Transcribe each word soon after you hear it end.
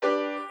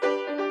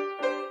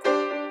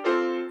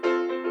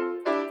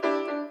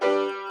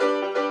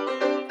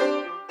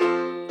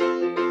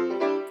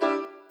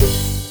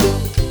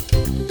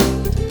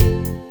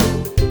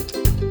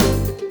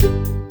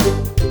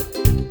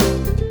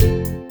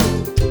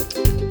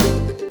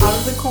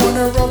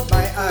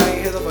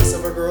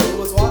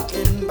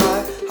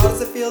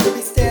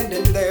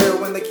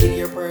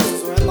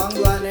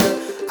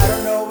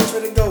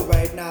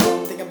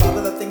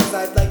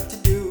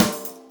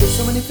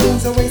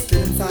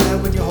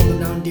them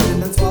down deep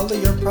and then swallow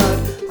your pride.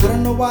 I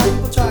don't know why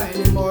people try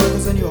anymore,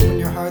 cause when you open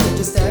your heart they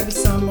just stab you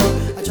some more.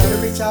 I try to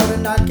reach out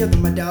and not give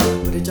them a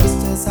doubt, but it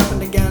just has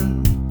happened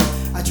again.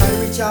 I try to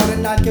reach out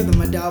and not give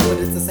them a doubt, but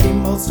it's the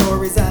same old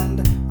story's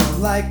end.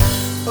 I'm like,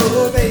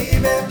 oh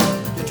baby,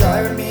 you're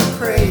driving me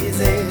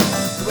crazy.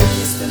 The way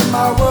you spin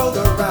my world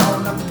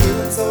around, I'm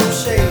feeling so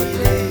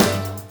shady.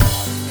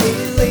 Hey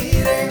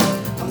lady,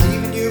 I'm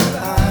leaving you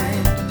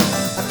behind.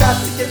 I've got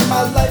to get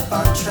my life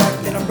on track,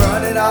 and I'm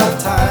running out of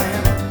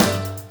time.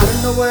 I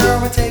don't know where I'm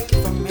gonna take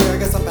it from here. I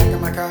guess I'm back in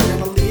my car,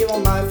 gonna leave all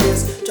my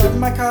fears. Driving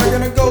my car,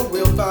 gonna go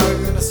real far,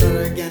 gonna start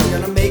it again,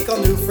 gonna make all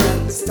new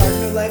friends. Start a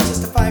new life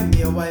just to find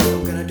me a wife.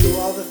 I'm gonna do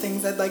all the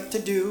things I'd like to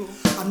do.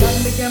 I'm not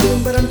into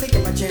gambling, but I'm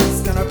taking my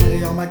chance. Gonna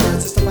play all my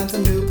cards just to find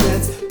some new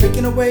plans.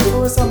 Breaking away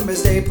for a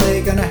summer's day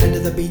play. Gonna head to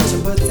the beach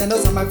and put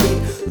sandals on my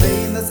feet.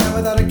 Lay in the sand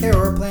without a care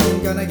or plan.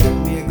 Gonna get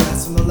me a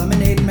glass from the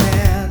lemonade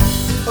man.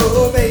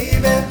 Oh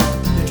baby,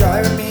 you're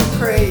driving me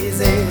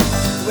crazy.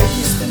 The way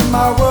you spin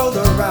my world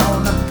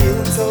around, I'm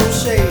feeling so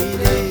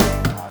shady.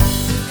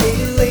 Hey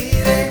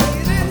lady,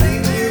 I'm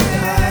leaving you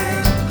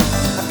behind.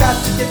 I've got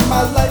to get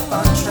my life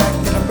on track,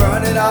 and I'm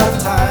running out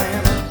of time.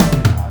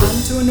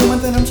 To a new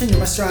month and I'm changing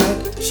my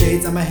stride.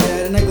 Shades on my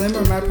head and I glimmer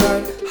in my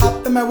pride.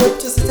 Hop in my whip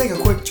just to take a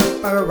quick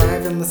trip. I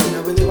arrived and listened, I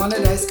really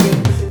wanted ice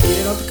cream.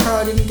 Get out the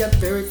car, didn't get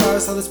very far.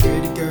 Saw this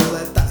pretty girl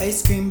at the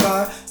ice cream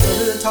bar.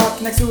 Started to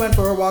talk, next we went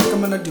for a walk.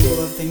 I'm gonna do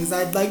all the things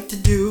I'd like to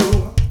do.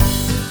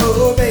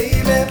 Oh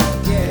baby,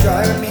 you're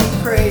driving me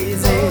crazy.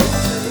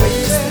 The way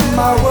you spin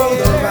my world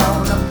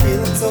around, I'm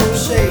feeling so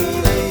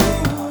shady.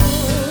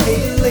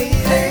 Hey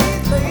lady,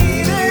 I'm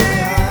leaving you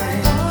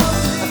behind.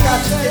 I've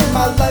got to get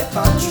my life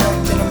on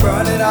track, and I'm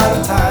running out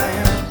of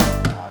time.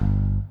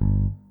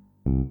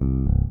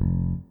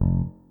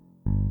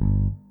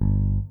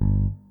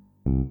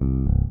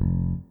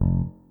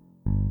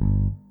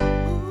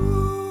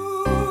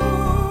 Ooh,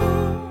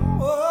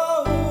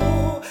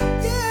 oh,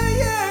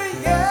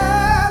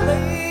 yeah,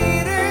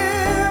 lady.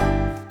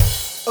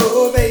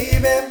 Oh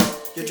baby,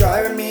 you're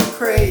driving me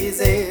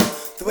crazy.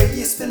 The way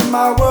you spin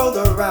my world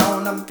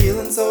around, I'm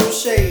feeling so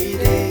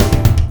shady.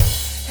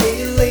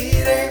 Hey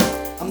lady,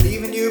 I'm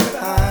leaving you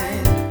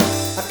behind.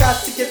 I've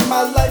got to get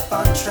my life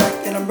on track,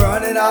 and I'm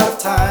running out of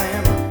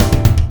time.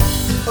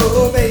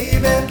 Oh baby,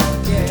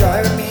 you're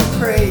driving me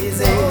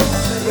crazy.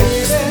 The way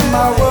you spin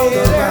my world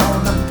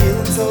around, I'm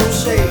feeling so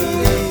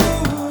shady.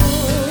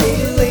 Hey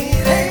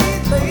lady,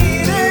 I'm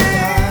leaving you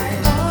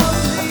behind.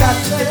 I've got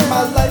to get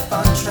my life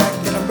on track,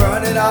 and I'm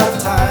running out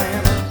of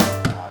time.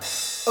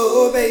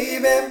 Oh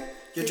baby,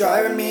 you're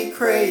driving me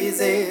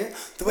crazy.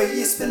 The way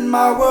you spin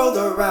my world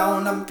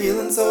around, I'm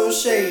feeling so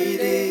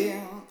shady.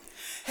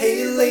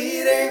 Hey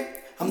lady,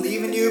 I'm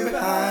leaving you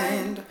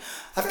behind.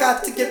 I've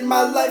got to get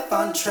my life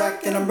on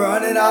track, and I'm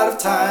running out of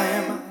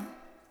time.